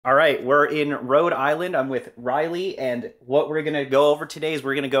All right, we're in Rhode Island. I'm with Riley, and what we're gonna go over today is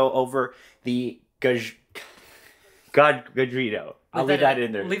we're gonna go over the Gaggiuino. I'll Leave leave that that in.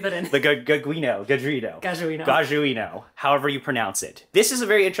 in there. Leave that in. The Gaggiuino. Gaggiuino. Gaggiuino, however you pronounce it. This is a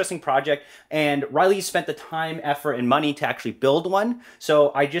very interesting project, and Riley spent the time, effort, and money to actually build one.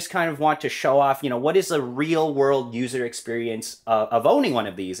 So I just kind of want to show off, what is the real world user experience of owning one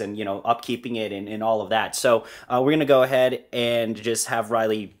of these and, upkeeping it and all of that. So we're gonna go ahead and just have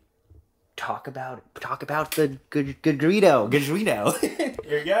Riley talk about the Gaggiuino.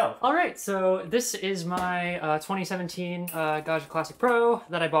 Here you go. All right, so this is my 2017 Gaggia Classic Pro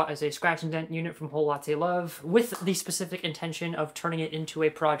that I bought as a scratch and dent unit from Whole Latte Love with the specific intention of turning it into a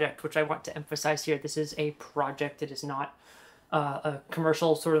project, which I want to emphasize here. This is a project. It is not a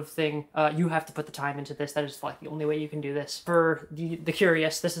commercial sort of thing. You have to put the time into this. That is like the only way you can do this. For the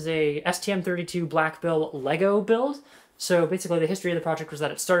curious, this is a STM32 Black Bill Lego build. So basically the history of the project was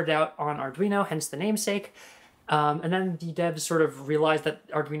that it started out on Arduino, hence the namesake. And then the devs sort of realized that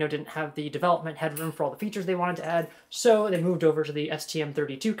Arduino didn't have the development headroom for all the features they wanted to add, so they moved over to the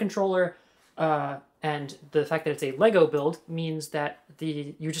STM32 controller. And the fact that it's a Lego build means that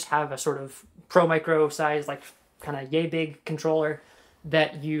you just have a sort of Pro Micro size, like kind of yay big controller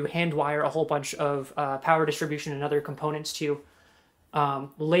that you hand wire a whole bunch of power distribution and other components to.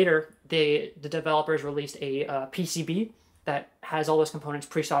 Later, the developers released a PCB that has all those components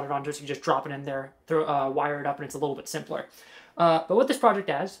pre-soldered onto, so you just drop it in there, wire it up, and it's a little bit simpler. But what this project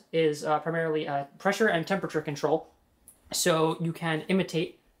does is primarily pressure and temperature control, so you can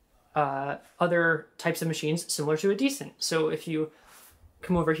imitate other types of machines similar to a decent. So if you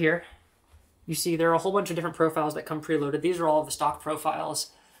come over here, you see there are a whole bunch of different profiles that come preloaded. These are all the stock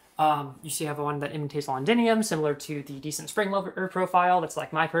profiles. You see I have one that imitates Londinium, similar to the Decent Spring Lover profile. That's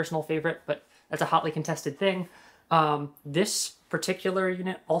like my personal favorite, but that's a hotly contested thing. This particular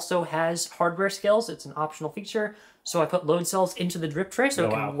unit also has hardware scales. It's an optional feature. So I put load cells into the drip tray so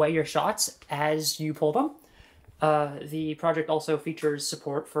it can weigh your shots as you pull them. The project also features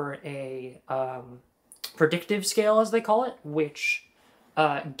support for a predictive scale, as they call it, which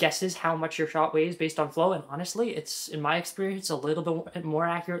guesses how much your shot weighs based on flow, and honestly, it's, in my experience, a little bit more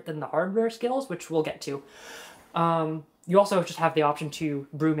accurate than the hardware scales, which we'll get to. You also just have the option to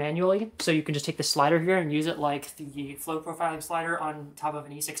brew manually, so you can just take the slider here and use it like the flow profiling slider on top of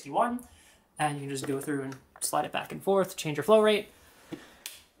an E61, and you can just go through and slide it back and forth, change your flow rate.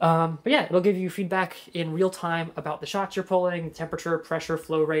 But yeah, it'll give you feedback in real time about the shots you're pulling, temperature, pressure,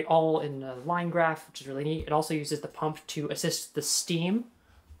 flow rate, all in a line graph, which is really neat. It also uses the pump to assist the steam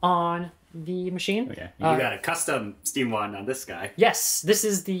on the machine. Okay, you got a custom steam wand on this guy. Yes, this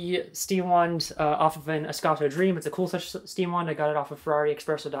is the steam wand off of an Espresso Dream. It's a cool such steam wand. I got it off of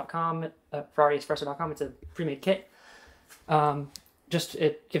FerrariEspresso.com. FerrariEspresso.com. It's a pre-made kit. Just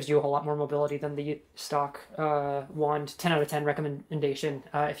it gives you a whole lot more mobility than the stock wand. 10 out of 10 recommendation.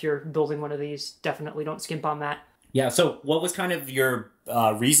 If you're building one of these, definitely don't skimp on that. Yeah, so what was kind of your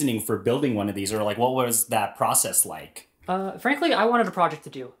reasoning for building one of these, or like what was that process like? Frankly, I wanted a project to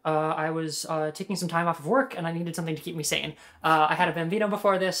do. I was taking some time off of work, and I needed something to keep me sane. I had a Bambino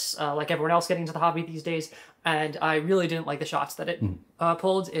before this, like everyone else getting into the hobby these days, and I really didn't like the shots that it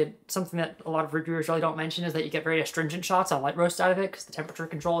pulled. Something that a lot of reviewers really don't mention is that you get very astringent shots on light roast out of it because the temperature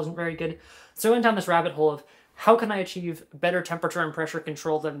control isn't very good. So I went down this rabbit hole of how can I achieve better temperature and pressure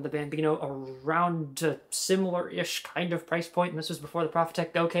control than the Bambino around a similar-ish kind of price point, and this was before the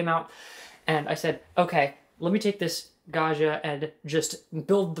Profitec Go came out. And I said, okay, let me take this Gaggia and just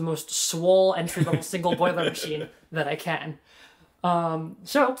build the most swole entry-level single boiler machine that I can.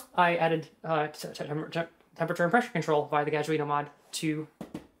 So I added temperature and pressure control via the Gaggiuino mod to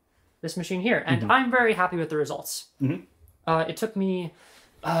this machine here, and I'm very happy with the results. It took me,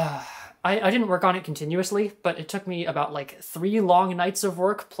 I didn't work on it continuously, but it took me about like 3 long nights of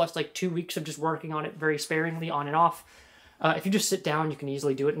work plus like 2 weeks of just working on it very sparingly on and off. If you just sit down, you can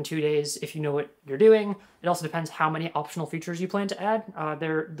easily do it in 2 days if you know what you're doing. It also depends how many optional features you plan to add.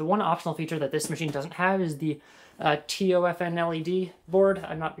 The one optional feature that this machine doesn't have is the TOFN LED board.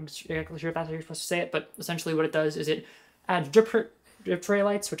 I'm not exactly sure if that's how you're supposed to say it, but essentially what it does is it adds drip tray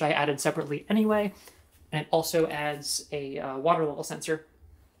lights, which I added separately anyway, and it also adds a water level sensor.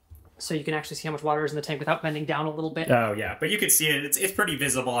 So you can actually see how much water is in the tank without bending down a little bit. Oh, yeah. But you can see it. It's pretty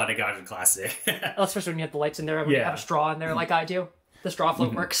visible on a Gaggia Classic. Especially when you have the lights in there. When you have a straw in there like I do. The straw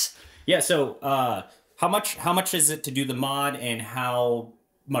float works. Yeah, so how much is it to do the mod, and how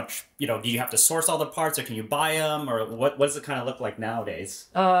much, do you have to source all the parts, or can you buy them, or what does it kind of look like nowadays?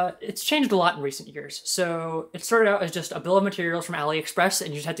 It's changed a lot in recent years. So it started out as just a bill of materials from AliExpress,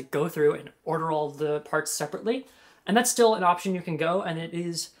 and you just had to go through and order all the parts separately. And that's still an option you can go, and it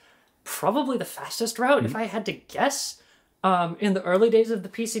is probably the fastest route, if I had to guess. In the early days of the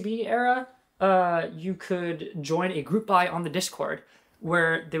PCB era, you could join a group buy on the Discord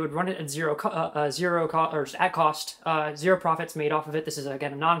where they would run it at at cost, zero profits made off of it. This is,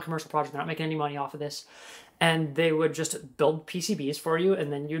 again, a non-commercial project. They're not making any money off of this. And they would just build PCBs for you,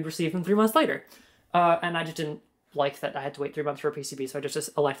 and then you'd receive them 3 months later. And I just didn't like that I had to wait 3 months for a PCB, so I just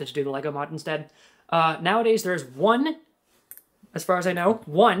elected to do the Lego mod instead. Nowadays, there's one, as far as I know,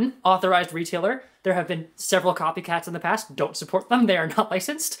 one authorized retailer. There have been several copycats in the past. Don't support them. They are not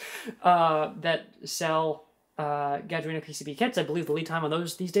licensed. That sell Gaggiuino PCB kits. I believe the lead time on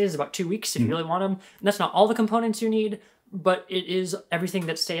those these days is about 2 weeks if you really want them. And that's not all the components you need, but it is everything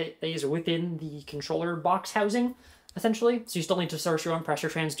that stays within the controller box housing, essentially. So you still need to source your own pressure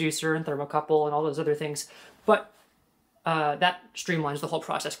transducer and thermocouple and all those other things. But that streamlines the whole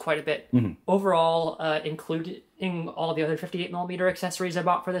process quite a bit. Overall, including all the other 58mm accessories I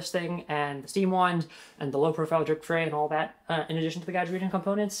bought for this thing, and the steam wand, and the low-profile drip tray, and all that, in addition to the Gaggiuino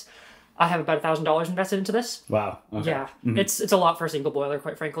components, I have about $1,000 invested into this. Wow. Okay. Yeah, it's a lot for a single boiler,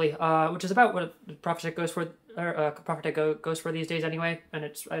 quite frankly, which is about what Profitect goes for, goes for these days anyway, and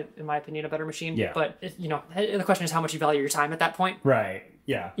it's, in my opinion, a better machine. Yeah. But, you know, the question is how much you value your time at that point. Right.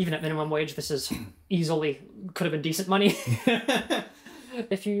 Yeah. Even at minimum wage, this is easily could have been decent money.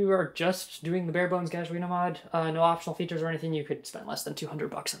 If you are just doing the bare bones Gaggiuino mod, no optional features or anything, you could spend less than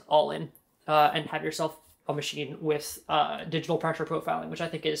 $200 all in, and have yourself a machine with digital pressure profiling, which I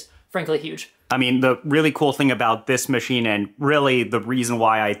think is frankly huge. I mean, the really cool thing about this machine, and really the reason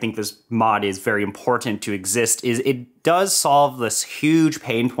why I think this mod is very important to exist, is it does solve this huge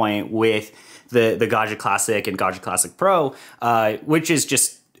pain point with the Gaggia Classic and Gaggia Classic Pro, which is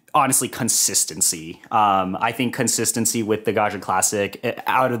just honestly consistency. I think consistency with the Gaggia Classic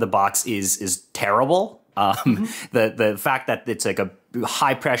out of the box is terrible. The fact that it's like a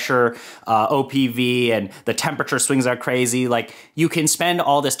high pressure OPV and the temperature swings are crazy. Like, you can spend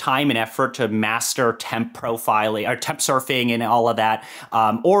all this time and effort to master temp profiling or temp surfing and all of that.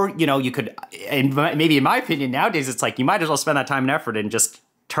 Or, you know, you could, and maybe in my opinion nowadays, it's like you might as well spend that time and effort and just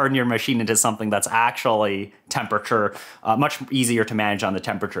turn your machine into something that's actually temperature, much easier to manage on the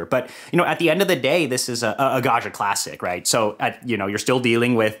temperature. But, you know, at the end of the day, this is a Gaggia Classic, right? So, you know, you're still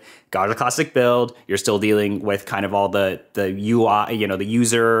dealing with Gaggia Classic build. You're still dealing with kind of all the UI, you know, the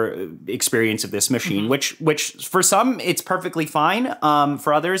user experience of this machine, which for some, it's perfectly fine.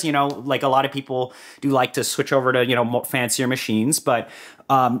 For others, you know, like a lot of people do like to switch over to, you know, more fancier machines. But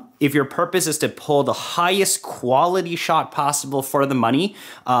if your purpose is to pull the highest quality shot possible for the money,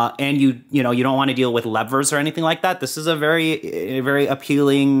 and you don't want to deal with levers or anything like that, this is a very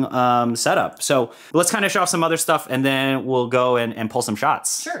appealing setup. So let's kind of show off some other stuff, and then we'll go and pull some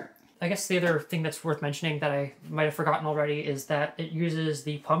shots. Sure. I guess the other thing that's worth mentioning that I might have forgotten already is that it uses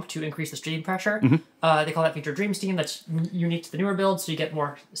the pump to increase the steam pressure. They call that feature Dream Steam. That's unique to the newer builds, so you get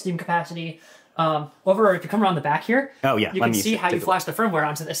more steam capacity. Over, if you come around the back here, you can see how you flash the firmware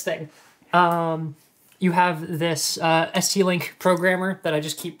onto this thing. You have this ST-Link programmer that I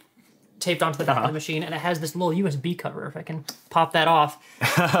just keep taped onto the back of the machine, and it has this little USB cover, if I can pop that off.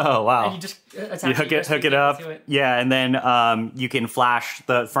 Oh, wow. And you just attach hook it up. Yeah, and then you can flash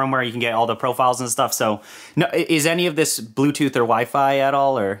the firmware, you can get all the profiles and stuff. So, no, is any of this Bluetooth or Wi-Fi at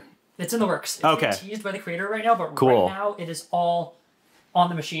all, or? It's in the works. It's okay. being teased by the creator right now, but cool. Right now it is all on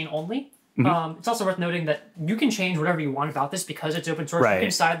the machine only. It's also worth noting that you can change whatever you want about this because it's open source. Right. You can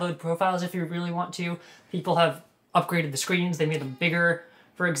sideload profiles if you really want to. People have upgraded the screens. They made them bigger.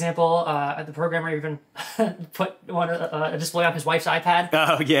 For example, the programmer even put a display on his wife's iPad.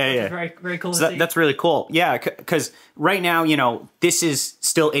 Oh, yeah. Very, very cool so to see. That's really cool. Yeah, because right now, you know, this is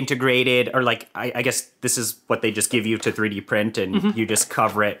still integrated, or like, I guess this is what they just give you to 3D print, and you just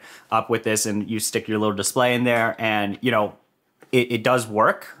cover it up with this, and you stick your little display in there, and, you know, it does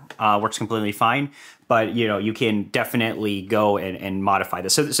work, works completely fine, but, you know, you can definitely go and modify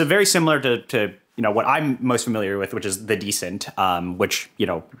this. So very similar to you know, what I'm most familiar with, which is the Decent, which, you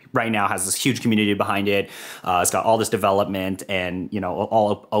know, right now has this huge community behind it. It's got all this development and, you know,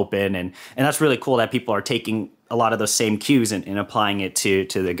 all open. And that's really cool that people are taking a lot of those same cues and applying it to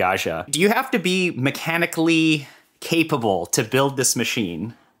the Gaggia. Do you have to be mechanically capable to build this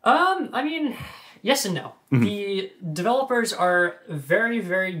machine? I mean, yes and no. The developers are very,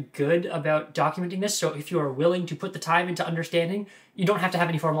 very good about documenting this. So if you are willing to put the time into understanding, you don't have to have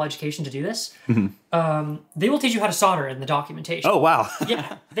any formal education to do this. They will teach you how to solder in the documentation. Oh, wow.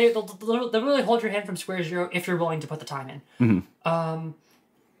 Yeah. They'll really hold your hand from square zero if you're willing to put the time in.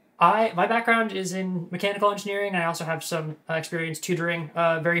 My background is in mechanical engineering, and I also have some experience tutoring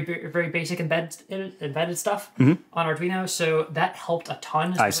very basic embedded stuff on Arduino. So that helped a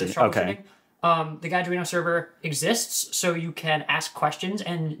ton. I see. Okay. The Gaggiuino server exists, so you can ask questions,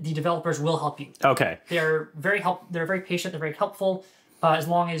 and the developers will help you. Okay. They're very patient. They're very helpful, as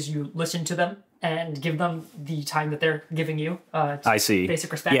long as you listen to them and give them the time that they're giving you. I see.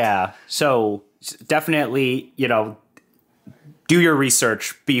 Basic respect. Yeah. So definitely, you know, do your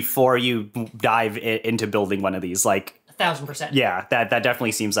research before you dive into building one of these. Like 1000%. Yeah, that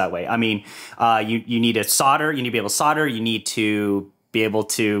definitely seems that way. I mean, you need to solder. You need to be able to solder. You need to be able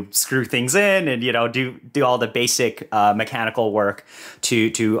to screw things in and, you know, do all the basic mechanical work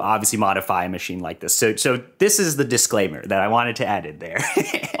to obviously modify a machine like this. So this is the disclaimer that I wanted to add in there.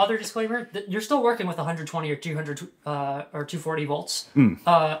 Other disclaimer, you're still working with 120 or 200 or 240 volts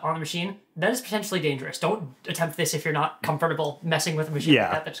on the machine. That is potentially dangerous. Don't attempt this if you're not comfortable messing with a machine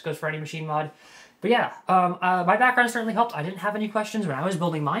like that. That just goes for any machine mod. But yeah, my background certainly helped. I didn't have any questions when I was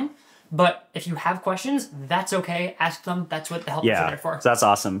building mine. But if you have questions, that's okay. Ask them. That's what the help is there for. So that's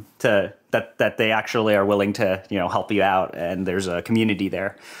awesome that they actually are willing to, you know, help you out, and there's a community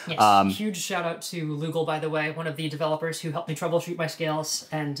there. Yes. Huge shout out to Lugal, by the way, one of the developers who helped me troubleshoot my scales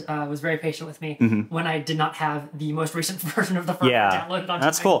and was very patient with me when I did not have the most recent version of the firmware downloaded onto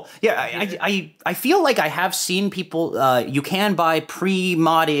that's cool. Yeah, I feel like I have seen people. You can buy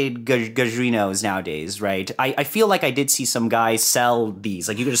pre-modded Gaggiuinos nowadays, right? I feel like I did see some guys sell these.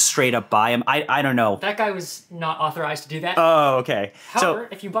 Like you could just straight up buy them. I don't know. That guy was not authorized to do that. Oh, okay. However,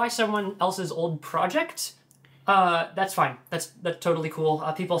 if you buy someone else's old project, that's fine. That's totally cool.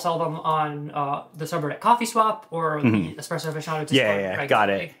 People sell them on the subreddit Coffee Swap or the Espresso Shoutouts. Yeah,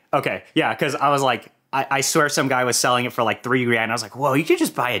 got it. Okay, yeah, because I was like, I swear some guy was selling it for like $3,000. I was like, whoa, you could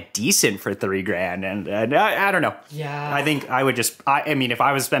just buy a decent for $3,000, and I don't know. Yeah. I think I would just. I mean, if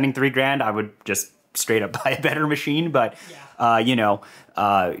I was spending $3,000, I would just straight up buy a better machine. But you know,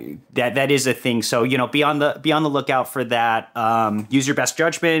 that is a thing. So, you know, be on the lookout for that. Use your best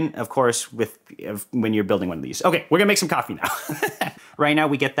judgment, of course, when you're building one of these. Okay, we're gonna make some coffee now. Right now,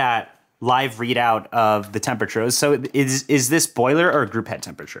 we get that live readout of the temperatures. So, is this boiler or group head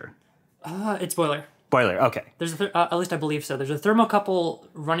temperature? It's boiler. Boiler. Okay. There's at least I believe so. There's a thermocouple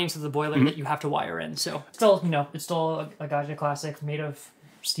running to the boiler that you have to wire in. So, still, you know, it's still a Gaggia Classic made of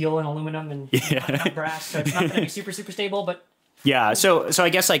steel and aluminum and not brass. So it's not gonna be super stable, but. Yeah, so I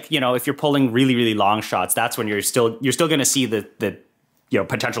guess, like, you know, if you're pulling really, really long shots, that's when you're still going to see the you know,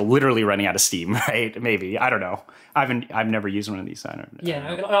 potential literally running out of steam, right? Maybe, I don't know. I've never used one of these. I don't know.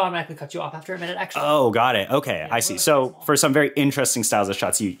 Yeah, it'll automatically cut you off after a minute. Actually. Oh, got it. Okay, yeah, I see. So for some very interesting styles of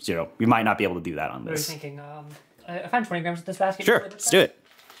shots, you know, we might not be able to do that on this. What are you thinking? I found 20 grams at this basket. Sure, let's do it.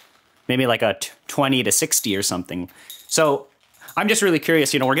 Maybe like a 20 to 60 or something. So. I'm just really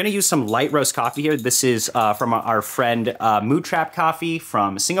curious, you know, we're going to use some light roast coffee here. This is from our friend Mood Trap Coffee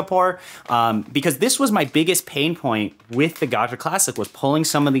from Singapore, because this was my biggest pain point with the Gaggia Classic, was pulling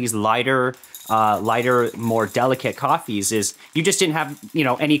some of these lighter, more delicate coffees. Is you just didn't have, you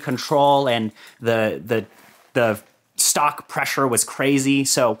know, any control, and the stock pressure was crazy.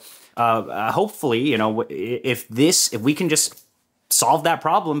 So hopefully, you know, if we can just solve that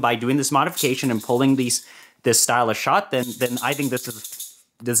problem by doing this modification and pulling this style of shot, then I think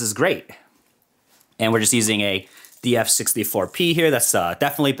this is great. And we're just using a DF64P here. That's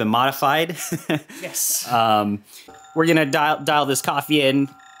definitely been modified. Yes. We're gonna dial this coffee in.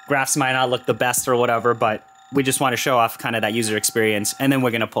 Graphs might not look the best or whatever, but we just want to show off kind of that user experience. And then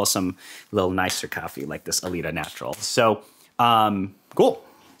we're gonna pull some little nicer coffee like this Alita Natural. So cool.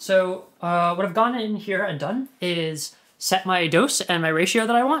 So what I've gone in here and done is set my dose and my ratio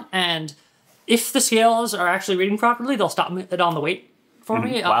that I want, and if the scales are actually reading properly, they'll stop it on the weight for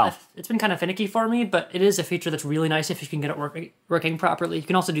me. Wow. It's been kind of finicky for me, but it is a feature that's really nice if you can get it working properly. You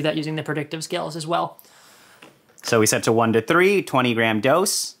can also do that using the predictive scales as well. So we set to 1 to 3, 20-gram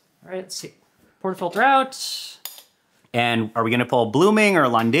dose. All right, let's see. Portafilter out. And are we going to pull blooming or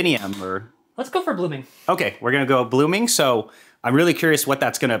Londinium? Or let's go for blooming. Okay, we're going to go blooming. So I'm really curious what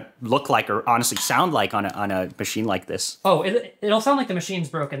that's going to look like, or honestly sound like on a machine like this. Oh, it'll sound like the machine's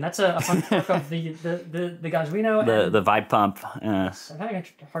broken. That's a fun quirk of the Gaggiuino. The vibe pump. I'm having a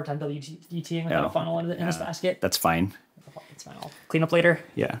hard time WDTing without a funnel in this basket. That's fine. It's fine. I'll clean up later.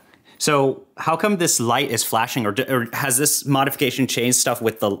 Yeah. So how come this light is flashing, or has this modification changed stuff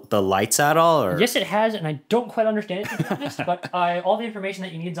with the lights at all? Or? Yes, it has, and I don't quite understand it, to be honest, but all the information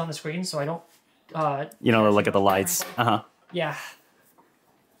that you need is on the screen, so I don't... you know, look at the lights. Yeah.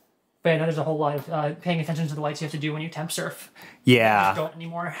 But yeah, no, there's a whole lot of paying attention to the lights you have to do when you temp surf. Yeah. You don't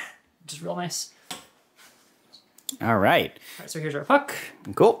anymore, which is real nice. All right. All right, so here's our puck.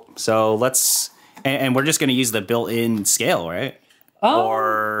 Cool. So let's, and we're just going to use the built-in scale, right?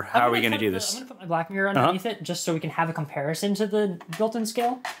 Or how are we going to do this? I'm going to put my black mirror underneath it just so we can have a comparison to the built-in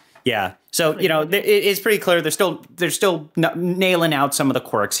scale. Yeah. So, you know, it's pretty clear. They're still nailing out some of the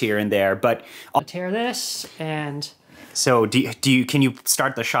quirks here and there, but I'll tear this and... So can you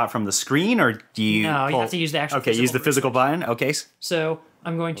start the shot from the screen, or do you? No, you have to use the actual. Okay, use the physical button. Okay. So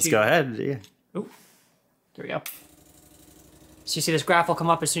I'm going to. Let's go ahead. Yeah. Oh, there we go. So you see this graph will come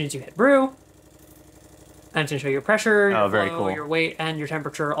up as soon as you hit brew, and it's going to show your pressure, your very flow, cool. your weight, and your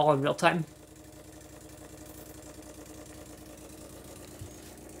temperature all in real time.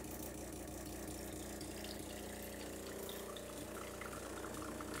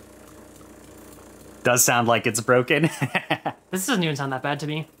 Does sound like it's broken. This doesn't even sound that bad to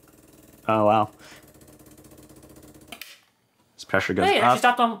me. Oh, wow. This pressure goes Hey, it up. actually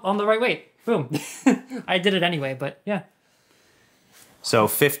stopped on the right weight. Boom. I did it anyway, but yeah. So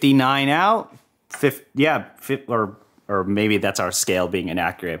 59 out. Or maybe that's our scale being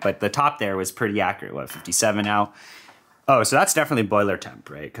inaccurate. But the top there was pretty accurate. What, 57 out? Oh, so that's definitely boiler temp,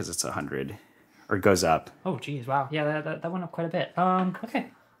 right? Because it's 100. Or it goes up. Oh, geez, wow. Yeah, that went up quite a bit. Okay.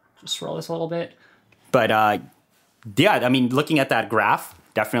 Just roll this a little bit. But yeah, I mean, looking at that graph,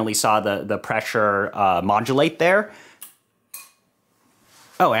 definitely saw the pressure modulate there.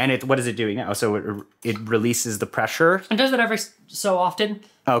 Oh, and what is it doing now? So it releases the pressure. It does that every so often.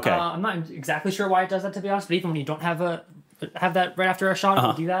 Okay. I'm not exactly sure why it does that, to be honest. But even when you don't have that right after a shot,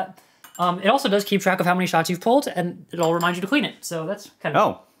 it'll do that. It also does keep track of how many shots you've pulled, and it'll remind you to clean it. So that's kind of.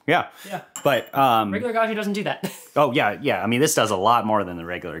 Oh, yeah. Yeah. But regular Gaggia doesn't do that. Oh yeah. I mean, this does a lot more than the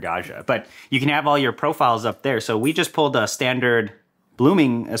regular Gaggia. But you can have all your profiles up there. So we just pulled a standard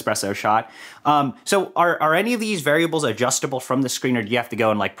blooming espresso shot. So are any of these variables adjustable from the screen, or do you have to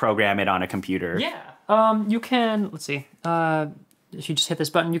go and like program it on a computer? Yeah. You can. Let's see. If you just hit this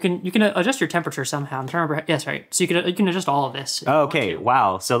button, you can adjust your temperature somehow. I'm trying to remember. Yes, right. So you can adjust all of this. Okay.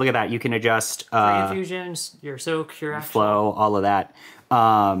 Wow. So look at that. You can adjust infusions, your soak, your actual flow, all of that.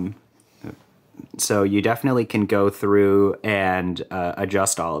 So you definitely can go through and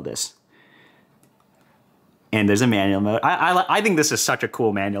adjust all of this. And there's a manual mode. I think this is such a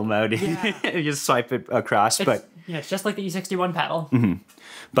cool manual mode. Yeah. You just swipe it across, it's just like the E61 paddle. Mm-hmm.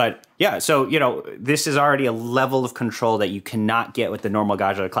 But yeah, so you know, this is already a level of control that you cannot get with the normal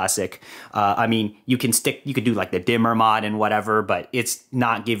Gaggia Classic. I mean, you could do like the dimmer mod and whatever, but it's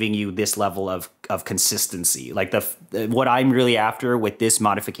not giving you this level of consistency. Like what I'm really after with this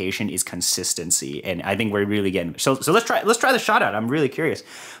modification is consistency, and I think we're really getting. So let's try the shot out. I'm really curious,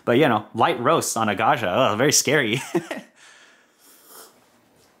 but you know, light roasts on a Gaggia, very scary.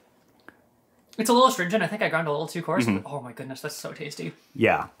 It's a little astringent. I think I ground a little too coarse. But, oh my goodness, that's so tasty.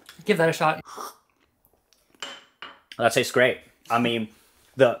 Yeah. Give that a shot. That tastes great. I mean,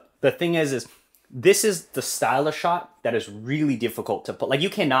 the thing is this is the style of shot that is really difficult to pull. Like, you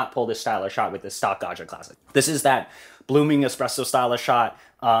cannot pull this style of shot with the stock Gaggia Classic. This is that blooming espresso style of shot.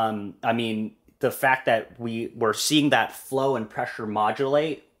 I mean, the fact that we were seeing that flow and pressure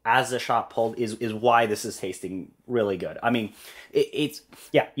modulate as the shot pulled is why this is tasting really good. I mean, it's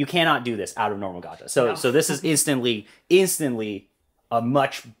you cannot do this out of normal Gaggia. So this is instantly a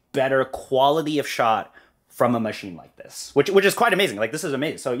much better quality of shot from a machine like this, which is quite amazing. Like, this is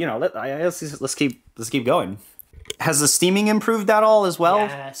amazing. So you know, let's keep going. Has the steaming improved at all as well?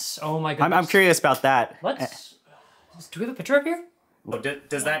 Yes. Oh my goodness. I'm curious about that. Do we have a picture up here? Well,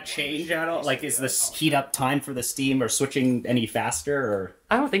 does that change at all? Like, is this heat up time for the steam or switching any faster? Or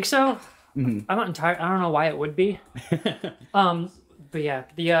I don't think so. I'm not entirely. I don't know why it would be. But yeah,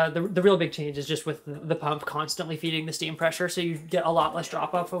 the real big change is just with the pump constantly feeding the steam pressure, so you get a lot less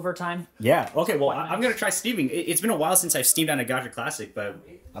drop off over time. Yeah. Okay. Well, I'm gonna try steaming. It's been a while since I've steamed on a Gaggia Classic, but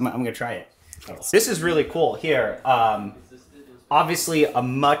I'm gonna try it. This is really cool. Here, obviously a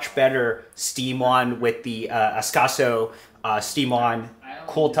much better steam on with the Espresso steam on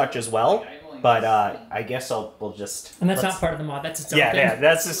cool touch as well. But I guess we'll just... And that's not part of the mod, that's its own thing. Yeah,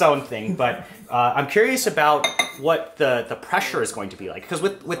 that's its own thing. But I'm curious about what the pressure is going to be like. Because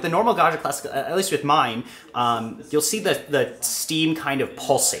with the normal Gaggia Classic, at least with mine, you'll see the steam kind of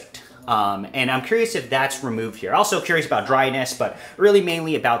pulsate. And I'm curious if that's removed here. Also curious about dryness, but really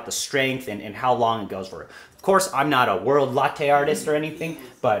mainly about the strength and how long it goes for. Of course, I'm not a world latte artist or anything,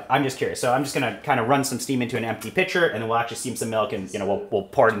 but I'm just curious. So I'm just gonna kind of run some steam into an empty pitcher, and then we'll actually steam some milk, and you know we'll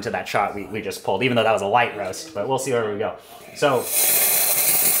pour it into that shot we just pulled, even though that was a light roast. But we'll see where we go. So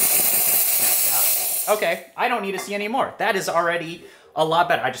yeah, okay, I don't need to see any more. That is already a lot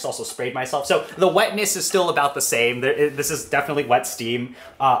better. I just also sprayed myself, so the wetness is still about the same. This is definitely wet steam,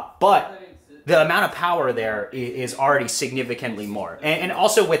 but the amount of power there is already significantly more. And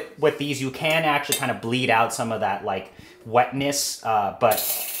also with these, you can actually kind of bleed out some of that like wetness, but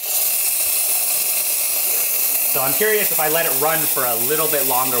so I'm curious if I let it run for a little bit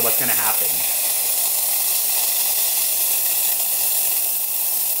longer, what's going to happen.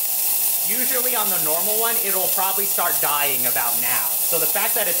 Usually on the normal one, it'll probably start dying about now. So the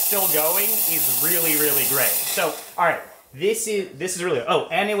fact that it's still going is really, really great. So, all right. This is really, oh,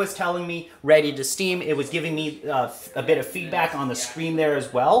 and it was telling me ready to steam. It was giving me a bit of feedback on the screen there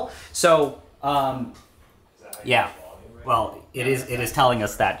as well. So, yeah, well, it is telling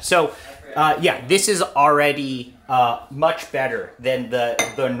us that. So, yeah, this is already much better than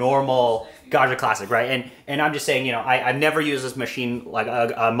the normal Gaggia Classic, right? And I'm just saying, you know, I've never used this machine like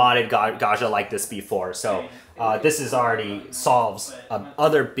a modded Gaggia like this before. So this is already solves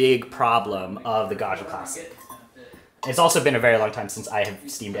other big problem of the Gaggia Classic. It's also been a very long time since I have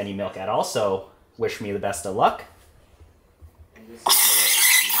steamed any milk at all, so wish me the best of luck.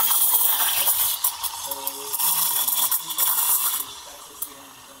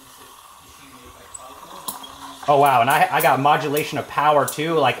 Oh wow, and I got modulation of power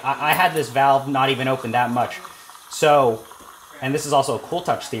too. Like I had this valve not even open that much. So, and this is also a cool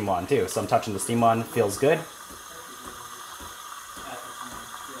touch steam wand too. So I'm touching the steam wand, feels good.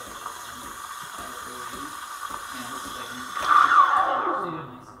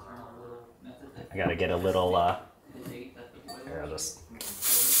 I gotta get a little, here, I'll just,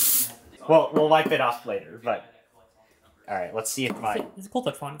 well, we'll wipe it off later, but, all right, let's see if my... It's a cool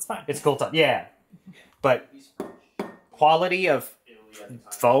touch one, it's fine. It's cool touch, yeah. But quality of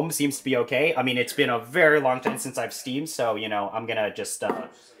foam seems to be okay. I mean, it's been a very long time since I've steamed, so, you know, I'm gonna just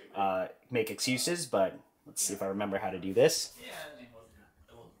make excuses, but let's see if I remember how to do this.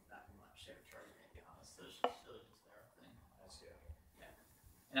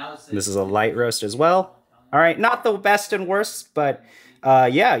 This is a light roast as well. All right, not the best and worst, but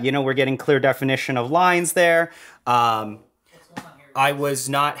yeah, you know, we're getting clear definition of lines there. I was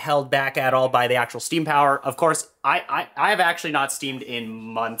not held back at all by the actual steam power. Of course, I have actually not steamed in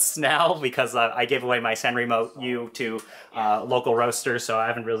months now because I gave away my Senrimo U to local roasters, so I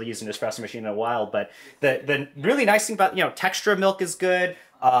haven't really used an espresso machine in a while. But the really nice thing about, you know, texture of milk is good.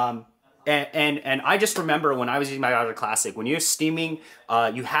 And I just remember when I was using my Gaggia Classic, when you're steaming,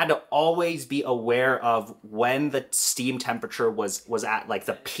 you had to always be aware of when the steam temperature was at like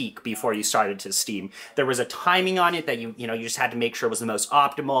the peak before you started to steam. There was a timing on it that you just had to make sure was the most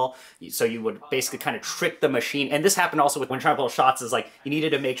optimal. So you would basically kind of trick the machine. And this happened also with when trying to pull shots, is like you needed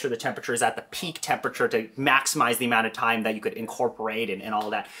to make sure the temperature is at the peak temperature to maximize the amount of time that you could incorporate and all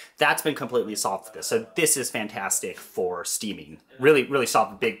of that. That's been completely solved for this. So this is fantastic for steaming. Really, really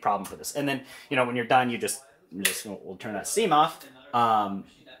solved a big problem for this. And then, you know, when you're done, we'll turn that steam off.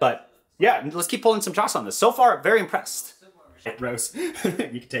 But yeah, let's keep pulling some shots on this. So far, very impressed. Light roast. You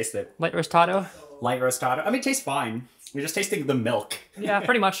can taste it. Light roastado? Light roastado. I mean, it tastes fine. You're just tasting the milk. Yeah,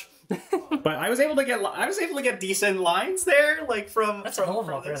 pretty much. But I was able to get decent lines there, like from. That's a hell of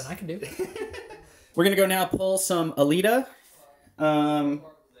a lot better than I can do. We're gonna go now pull some Alita.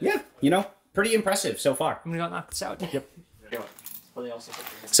 Yeah, you know, pretty impressive so far. I'm gonna go knock this out. Yep.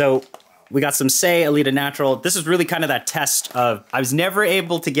 So we got some Say Alita Natural. This is really kind of that test of, I was never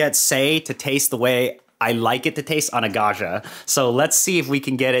able to get Say to taste the way I like it to taste on a Gaggia. So let's see if we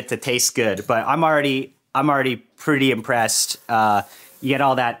can get it to taste good. But I'm already pretty impressed. You get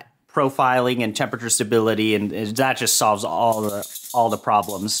all that profiling and temperature stability, and that just solves all the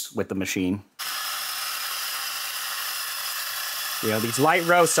problems with the machine. You know, these light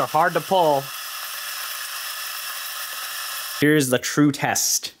roasts are hard to pull. Here's the true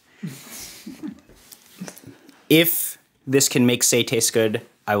test. If this can make Say taste good,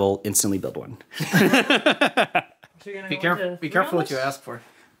 I will instantly build one. Be careful what you ask for.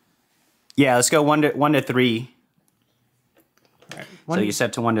 Yeah, let's go 1 to 3. Right. So you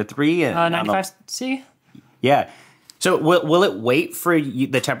set to 1 to 3. And 95C? Yeah. So will it wait for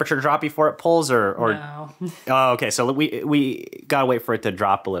the temperature to drop before it pulls, or? No. Oh, okay. So we gotta wait for it to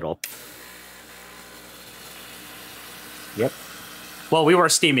drop a little. Yep. Well, we were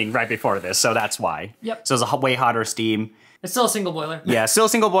steaming right before this, so that's why. Yep. So it's a way hotter steam. It's still a single boiler. Yeah, still a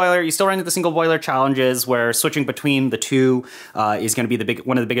single boiler. You still run into the single boiler challenges where switching between the two is going to be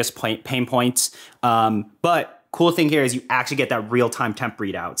one of the biggest pain points. But cool thing here is you actually get that real-time temp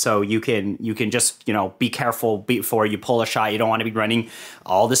readout. So you can just, you know, be careful before you pull a shot. You don't want to be running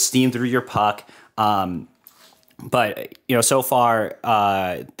all the steam through your puck. But, you know, so far,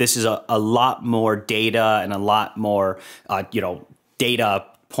 this is a lot more data and a lot more, you know, data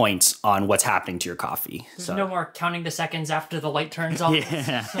points on what's happening to your coffee. There's So no more counting the seconds after the light turns on.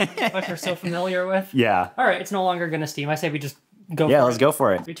 Yeah. Which we're so familiar with. yeah. All right, it's no longer going to steam. I say we just go Yeah, for let's it. go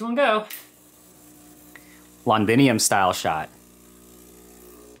for it. 3, 2, 1, go. Londinium style shot.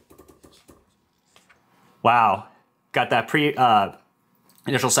 Wow. Got that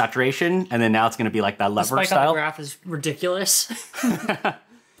initial saturation, and then now it's going to be like that The lever spike on the style. graph is ridiculous.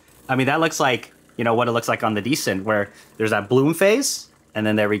 I mean, that looks like, you know, what it looks like on the Decent, where there's that bloom phase, and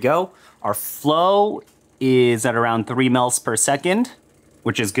then there we go. Our flow is at around 3 mils per second,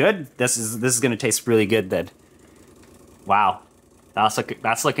 which is good. This is going to taste really good then. Wow. That's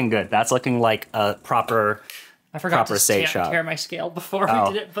looking good. That's looking like a proper... I forgot proper to shot. tear my scale before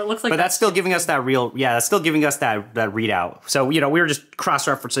we did it, but it looks like But that's still giving us that real, yeah, that's still giving us that readout. So, you know, we were just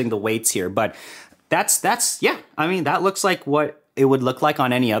cross-referencing the weights here, but that's yeah, I mean, that looks like what it would look like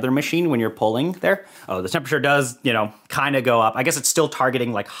on any other machine when you're pulling there. Oh, the temperature does, you know, kind of go up. I guess it's still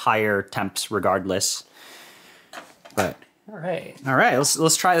targeting like higher temps regardless. But all right,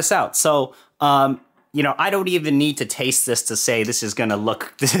 let's try this out. So, you know, I don't even need to taste this to say this is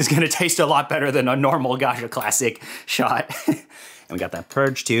gonna taste a lot better than a normal Gaggia Classic shot. And we got that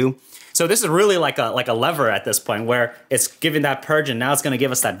purge too. So this is really like a lever at this point where it's giving that purge and now it's gonna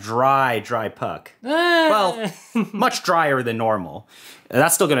give us that dry puck. Well, much drier than normal.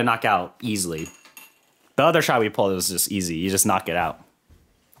 That's still gonna knock out easily. The other shot we pulled was just easy. You just knock it out.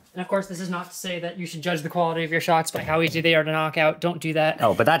 and of course, this is not to say that you should judge the quality of your shots by how easy they are to knock out. Don't do that.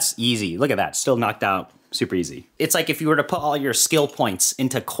 Oh, but that's easy. Look at that. Still knocked out. Super easy. It's like if you were to put all your skill points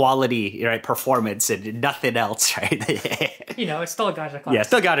into quality, right, performance and nothing else, right? You know, it's still a Gaggia Classic. Yeah,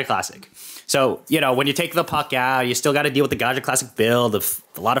 still Gaggia Classic. So, you know, when you take the puck out, you still got to deal with the Gaggia Classic build of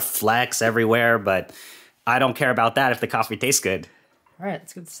a lot of flex everywhere, but I don't care about that if the coffee tastes good. All right,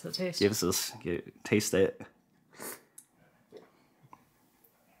 let's get this to the taste. Give us this. Taste it.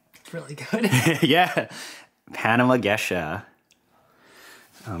 It's really good. Yeah. Panama Gesha.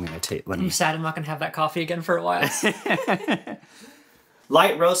 I'm gonna take. I'm sad I'm not gonna have that coffee again for a while.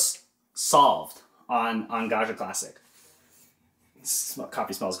 Light roast solved on Gaggia Classic.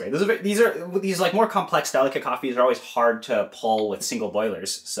 Coffee smells great. These like more complex, delicate coffees are always hard to pull with single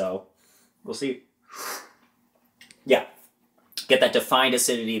boilers. So we'll see. Yeah, get that defined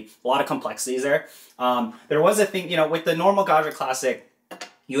acidity. A lot of complexities there. There was a thing, you know, with the normal Gaggia Classic,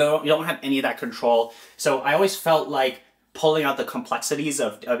 you don't have any of that control. So I always felt like pulling out the complexities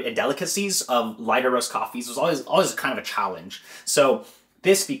and delicacies of lighter roast coffees was always kind of a challenge. So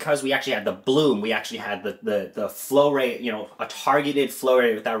this, because we actually had the bloom, we actually had the flow rate, you know, a targeted flow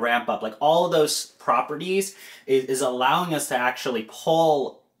rate with that ramp up, like all of those properties is allowing us to actually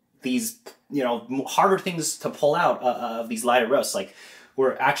pull these, you know, harder things to pull out of these lighter roasts. Like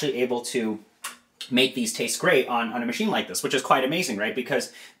we're actually able to make these taste great on a machine like this, which is quite amazing, right?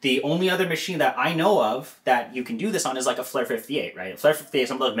 Because the only other machine that I know of that you can do this on is like a Flair 58, right? Flair 58,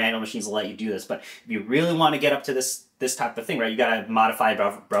 some of those manual machines will let you do this, but if you really want to get up to this type of thing, right, you got to modify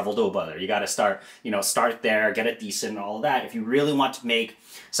Breville dual boiler. You got to start there, get it decent, all of that. If you really want to make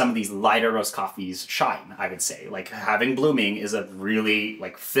some of these lighter roast coffees shine, I would say, like having blooming is a really,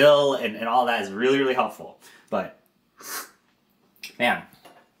 like fill and all that is really, really helpful. But man,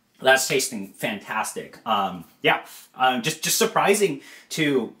 that's tasting fantastic. Just surprising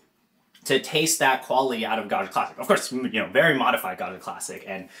to taste that quality out of Gaggia Classic. Of course, you know, very modified Gaggia Classic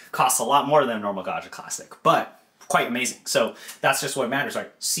and costs a lot more than a normal Gaggia Classic, but quite amazing. So that's just what matters,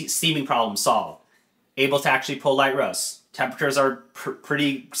 right? Steaming problem solved. Able to actually pull light roasts. Temperatures are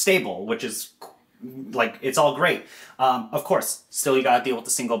pretty stable, which is like, it's all great. Of course, still you gotta deal with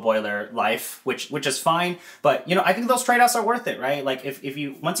the single boiler life, which is fine. But, you know, I think those trade-offs are worth it, right? Like if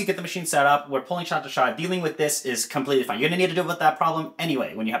you, once you get the machine set up, we're pulling shot to shot, dealing with this is completely fine. You're gonna need to deal with that problem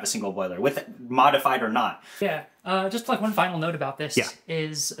anyway when you have a single boiler, with it modified or not. Yeah, just like one final note about this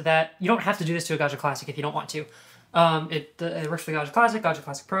is that you don't have to do this to a Gaggia Classic if you don't want to. It works for the Gaggia Classic, Gaggia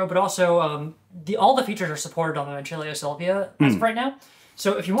Classic Pro, but also all the features are supported on the Ventrilio Sylvia as of right now.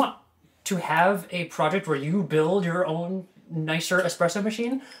 So if you want to have a project where you build your own nicer espresso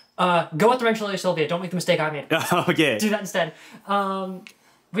machine, go with the Ventrilio Sylvia. Don't make the mistake I made. Okay. Do that instead. But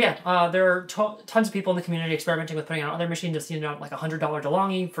yeah, there are tons of people in the community experimenting with putting on other machines. I've seen like $100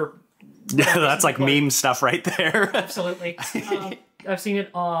 DeLonghi for... Yeah, that's like meme stuff right there. Absolutely. I've seen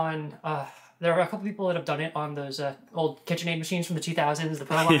it on... there are a couple people that have done it on those old KitchenAid machines from the 2000s, the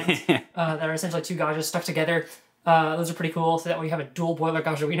Pro lines, that are essentially two Gaggias stuck together. Those are pretty cool, so that way you have a dual boiler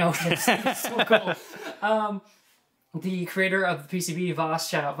Gaggiuino. It's so cool. The creator of the PCB, Voss,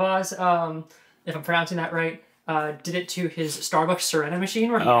 shout out Voss, if I'm pronouncing that right, did it to his Starbucks Serena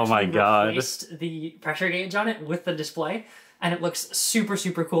machine, where he replaced the pressure gauge on it with the display. and it looks super,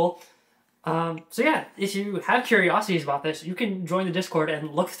 super cool. So yeah, if you have curiosities about this, you can join the Discord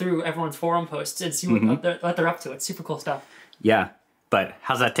and look through everyone's forum posts and see what they're up to. It's super cool stuff. Yeah, but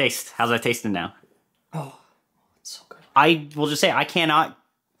how's that taste? How's that tasting now? Oh, it's so good. I will just say I cannot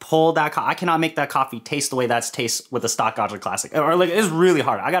pull that. I cannot make that coffee taste the way that's tastes with a stock Gaggia Classic. Or like it's really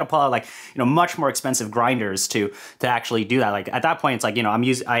hard. I got to pull out like much more expensive grinders to actually do that. Like at that point, it's like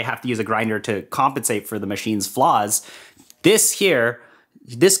I have to use a grinder to compensate for the machine's flaws. This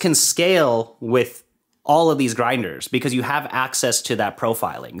can scale with all of these grinders because you have access to that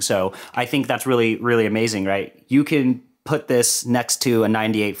profiling. So I think that's really, really amazing, right? You can put this next to a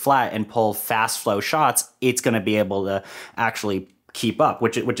 98 flat and pull fast flow shots. It's going to be able to actually keep up,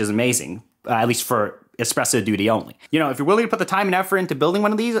 which is amazing, at least for espresso duty only. If you're willing to put the time and effort into building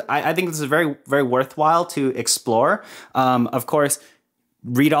one of these, I think this is very, very worthwhile to explore. Of course,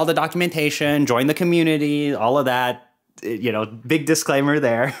 read all the documentation, join the community, all of that. Big disclaimer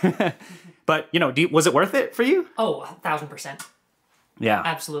there. But, was it worth it for you? Oh, 1,000%. Yeah.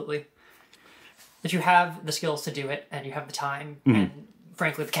 Absolutely. If you have the skills to do it and you have the time and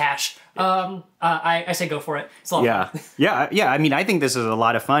frankly the cash, I say go for it. It's a lot of fun. Yeah. I mean, I think this is a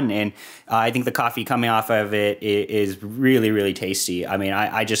lot of fun, and I think the coffee coming off of it is really, really tasty. I mean,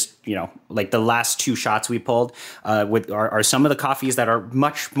 I just like the last 2 shots we pulled are some of the coffees that are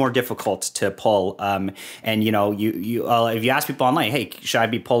much more difficult to pull. And if you ask people online, hey, should I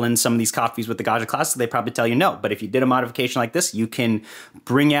be pulling some of these coffees with the Gaggia Classic? They probably tell you no. But if you did a modification like this, you can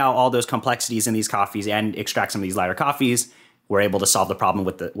bring out all those complexities in these coffees and extract some of these lighter coffees. We're able to solve the problem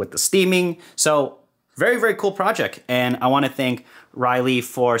with the steaming. So very, very cool project. And I want to thank Riley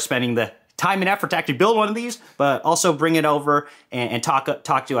for spending the time and effort to actually build one of these, but also bring it over and talk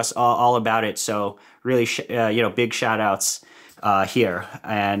to us all about it. So really, big shout outs here,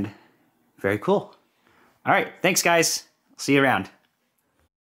 and very cool. All right. Thanks, guys. See you around.